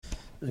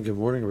And good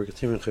morning. We're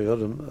continuing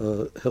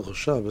Chayodim Hilchos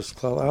Shabbos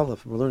Klal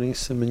Aleph. We're learning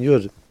Siman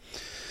Yud.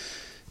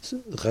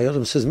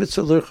 Chayodim says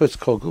mitzvah l'irchos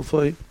kol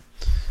gufay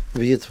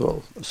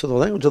v'yitvol. So the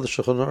language of the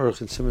Shulchan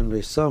Aruch in Siman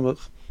Beis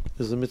Samach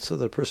is the mitzvah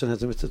that a person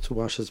has a mitzvah to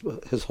wash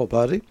his whole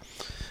body.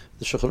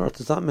 The Shulchan Aruch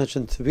does not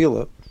mention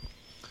tevilah,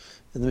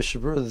 and the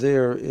Mishnah Berurah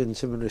there in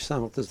Siman Beis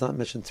Samach does not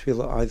mention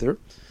tevilah either.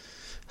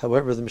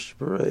 However, the Mishnah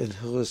Berurah in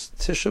Hilchos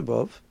Tisha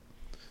B'Av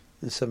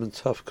in Siman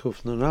Tov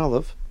Kuf Nun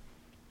Aleph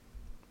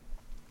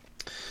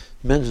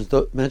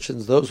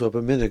mentions those who have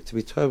a minhag to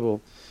be tovel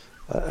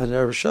and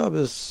Erev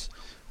Shabbos.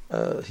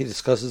 He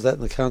discusses that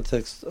in the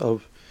context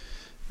of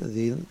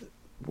the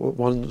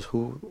one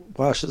who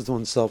washes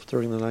oneself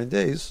during the 9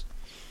 days,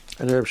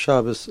 and Erev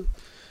Shabbos. He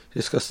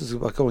discusses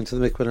about going to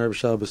the mikveh on Erev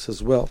Shabbos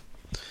as well.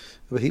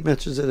 But he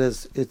mentions it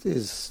as it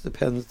is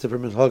dependent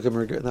different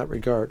minhagim in that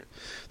regard.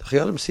 The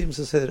Chayodim seems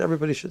to say that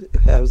everybody should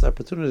have the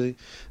opportunity;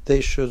 they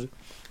should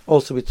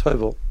also be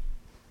tovel.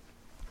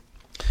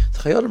 The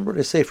Chayodim wrote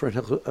a sefer in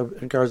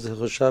regards to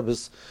Hilchos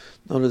Shabbos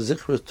known as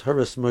Zikhrus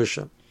Toras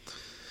Moshe.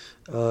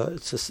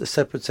 It's a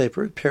separate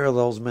sefer. It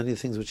parallels many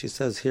things which he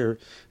says here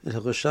in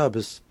Hilchos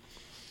Shabbos.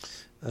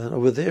 And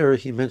over there,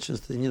 he mentions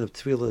the union of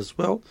Tevilah as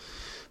well.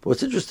 But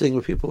what's interesting,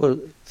 when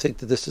people think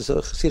that this is a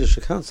Chassidish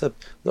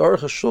concept, the Aruch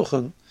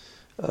HaShulchan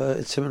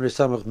in Siman Beis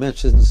Samach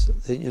mentions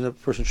that a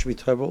person should be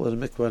tovel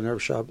in a mikvah on Erev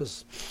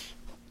Shabbos.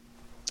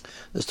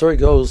 The story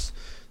goes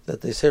that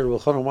they say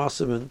Rabbi Chanan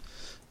Wasserman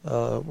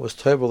was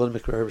tovel in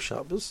mikvah Erev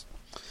Shabbos,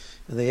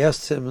 and they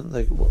asked him,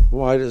 like,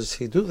 why does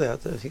he do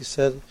that? And he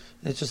said,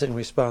 an interesting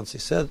response. He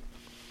said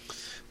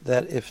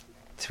that if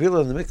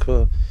tevilah in the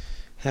mikvah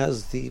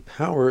has the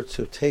power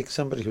to take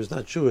somebody who's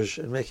not Jewish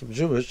and make him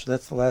Jewish,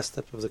 that's the last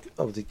step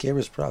of the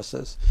Geras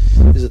process,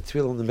 is a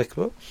tevilah in the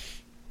mikvah.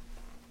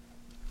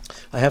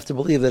 I have to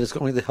believe that it's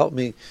going to help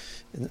me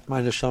in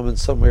my neshama in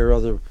some way or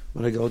other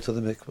when I go to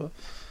the mikvah.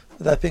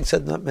 That being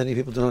said, not many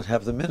people do not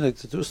have the minhag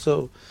to do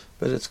so,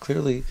 but it's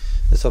clearly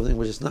something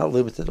which is not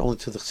limited only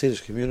to the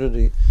Chassidish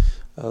community,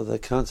 the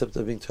concept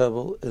of being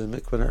tovel in a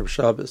mikvah on Erev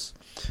Shabbos.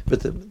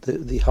 But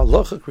the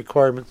halachic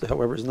requirement,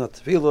 however, is not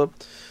tevilah.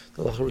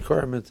 The halachic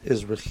requirement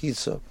is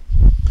rechitza.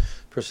 A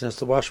person has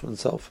to wash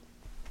oneself.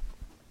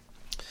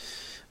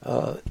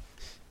 The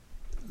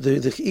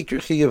ikar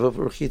chiyuv of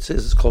rechitza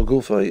is called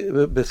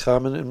gufay,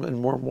 bechamen,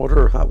 in warm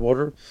water or hot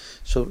water,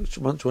 so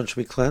one should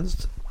be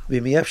cleansed.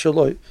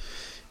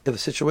 If the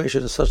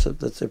situation is such that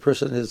the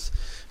person is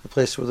a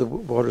place where the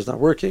water is not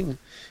working,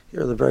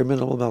 here the very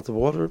minimal amount of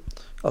water,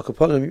 at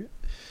least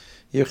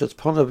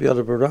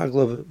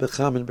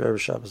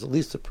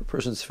the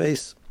person's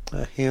face,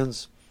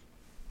 hands,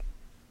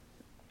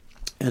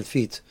 and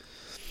feet.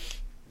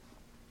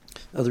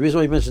 Now, the reason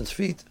why he mentions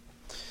feet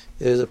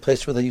is a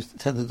place where they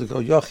tended to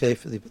go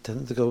yochef, they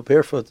tended to go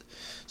barefoot,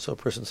 so a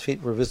person's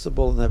feet were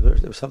visible, and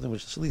there was something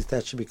which at least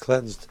that should be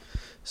cleansed.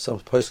 Some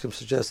poskim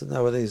suggest that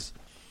nowadays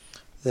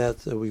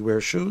that we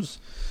wear shoes,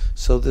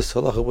 so this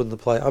halacha wouldn't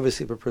apply.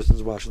 Obviously, if a person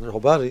is washing their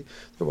whole body,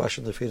 they're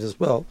washing their feet as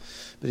well.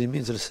 But he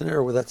means in a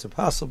scenario where that's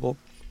impossible,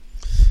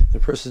 the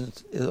person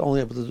is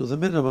only able to do the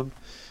minimum.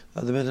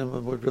 The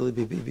minimum would really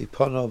be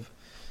panav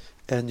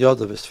and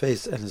yod of his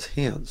face and his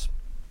hands.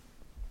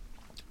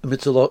 A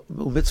mitzvah of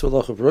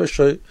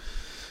roshay,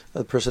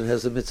 the person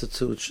has a mitzvah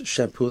to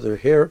shampoo their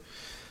hair.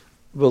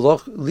 And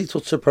also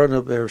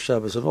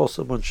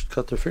one should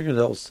cut their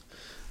fingernails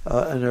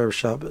on Erev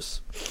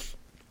Shabbos.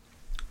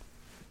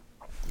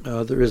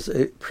 There is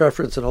a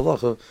preference in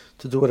halacha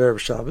to do it Erev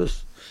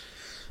Shabbos,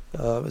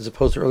 as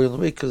opposed to early in the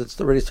week, because it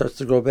already starts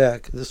to grow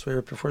back. This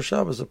way, before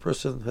Shabbos, a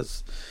person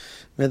has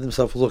made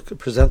themselves look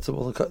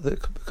presentable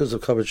because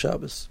of covered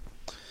Shabbos.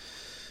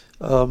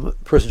 A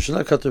person should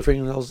not cut their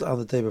fingernails on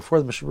the day before.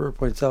 The Mishnah Berurah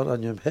points out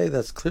on Yom Hey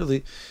that's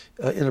clearly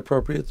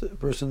inappropriate. A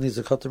person needs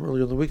to cut them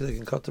earlier in the week. They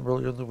can cut them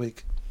earlier in the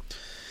week.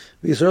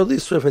 The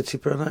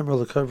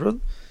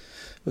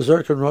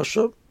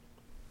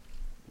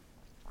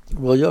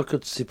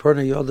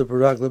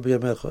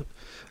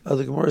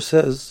Gemara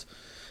says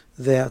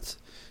that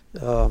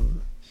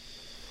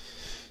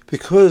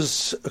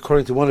because,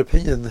 according to one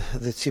opinion,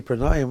 the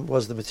tzipernayim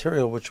was the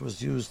material which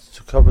was used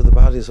to cover the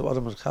bodies of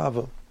Adam and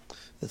Chava.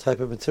 The type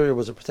of material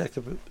was a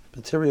protective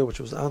material which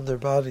was on their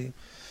body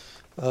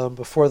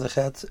before the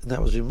chet, and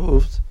that was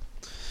removed.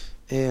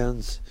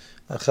 And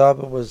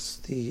Chava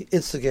was the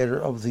instigator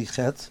of the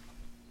chet.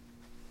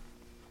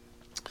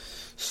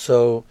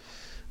 So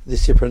the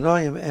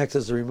tzipernayim act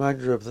as a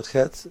reminder of the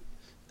chet,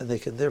 and they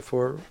can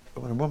therefore,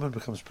 when a woman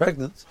becomes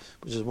pregnant,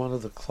 which is one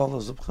of the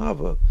klalos of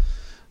Chava,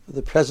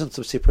 the presence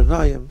of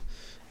tzipernayim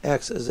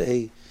acts as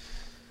a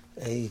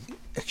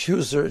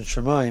accuser in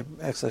Shemayim,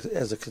 acts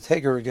as a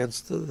category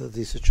against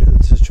the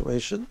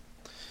situation,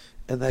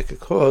 and that could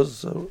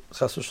cause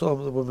chas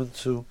v'shalom the woman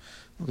to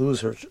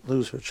lose her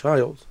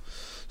child.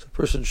 So a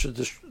person should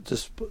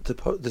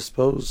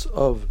dispose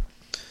of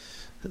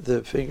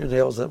the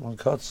fingernails that one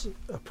cuts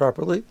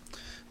properly.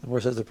 And where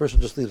it says the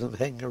person just leaves them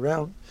hanging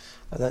around,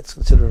 that's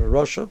considered a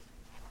rasha.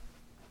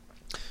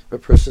 If a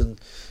person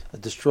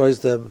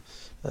destroys them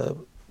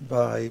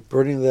by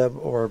burning them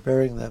or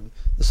burying them.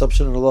 The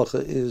assumption in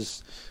halacha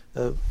is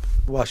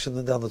washing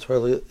them down the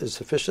toilet is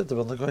sufficient. The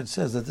Vilna Gaon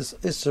says that this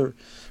isser,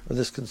 or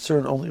this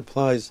concern, only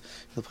applies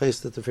in the place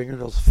that the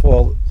fingernails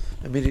fall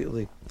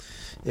immediately.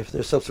 If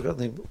they're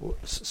subsequently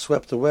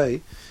swept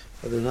away,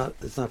 they're not.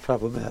 It's not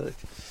problematic.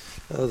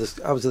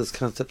 Obviously, this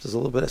concept is a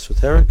little bit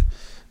esoteric,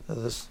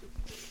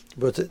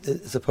 but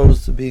it's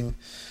opposed to being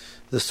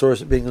the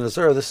source being an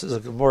Azara. This is a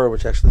Gemara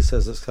which actually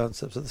says this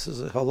concept. So this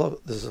is a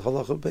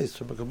halacha based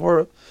from a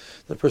Gemara.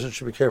 The person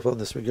should be careful in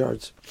this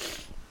regards.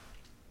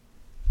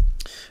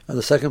 And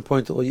the second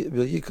point,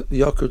 Yakud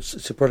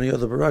Siparni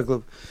Yoda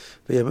Baraglav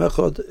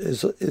B'Yamechod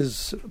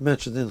is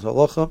mentioned in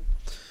halacha.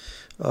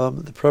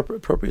 The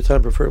appropriate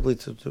time, preferably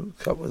to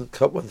cut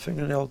one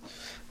fingernail.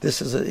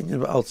 This is an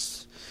Indian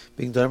else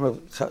being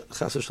done chas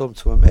v'shalom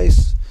to a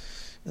mace.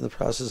 In the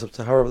process of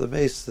tahara of the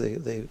mace,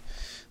 they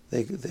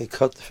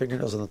cut the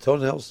fingernails and the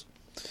toenails.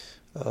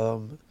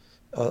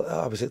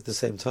 Obviously, at the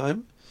same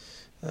time,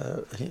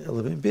 a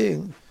living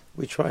being,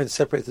 we try and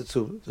separate the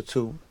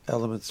two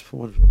elements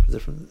for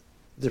different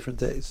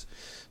days.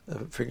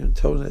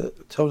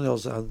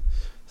 Toenails on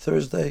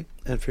Thursday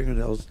and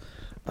fingernails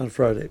on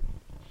Friday.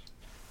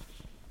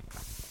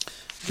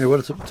 Maybe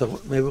we'll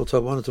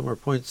talk one or two more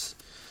points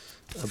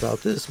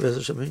about this. We're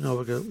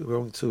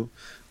going to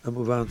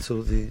move on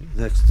to the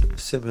next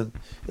Siman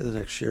in the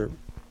next year,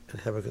 and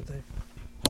have a good day.